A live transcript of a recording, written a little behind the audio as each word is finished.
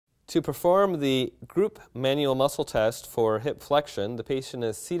To perform the group manual muscle test for hip flexion, the patient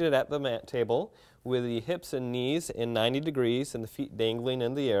is seated at the mat table with the hips and knees in 90 degrees and the feet dangling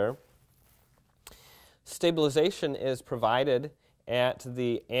in the air. Stabilization is provided at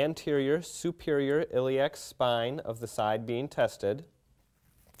the anterior superior iliac spine of the side being tested.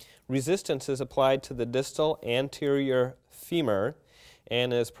 Resistance is applied to the distal anterior femur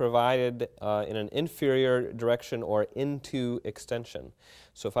and is provided in an inferior direction or into extension.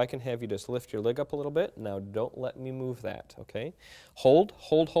 So if I can have you just lift your leg up a little bit. Now don't let me move that, okay? Hold,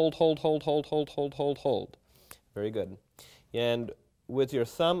 hold, hold, hold, hold, hold, hold, hold, hold, hold. Very good. And with your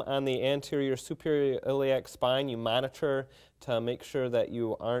thumb on the anterior superior iliac spine, you monitor to make sure that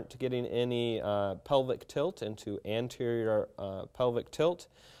you aren't getting any pelvic tilt into anterior pelvic tilt.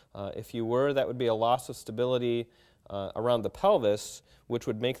 If you were, that would be a loss of stability around the pelvis, which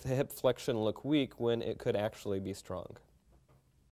would make the hip flexion look weak when it could actually be strong.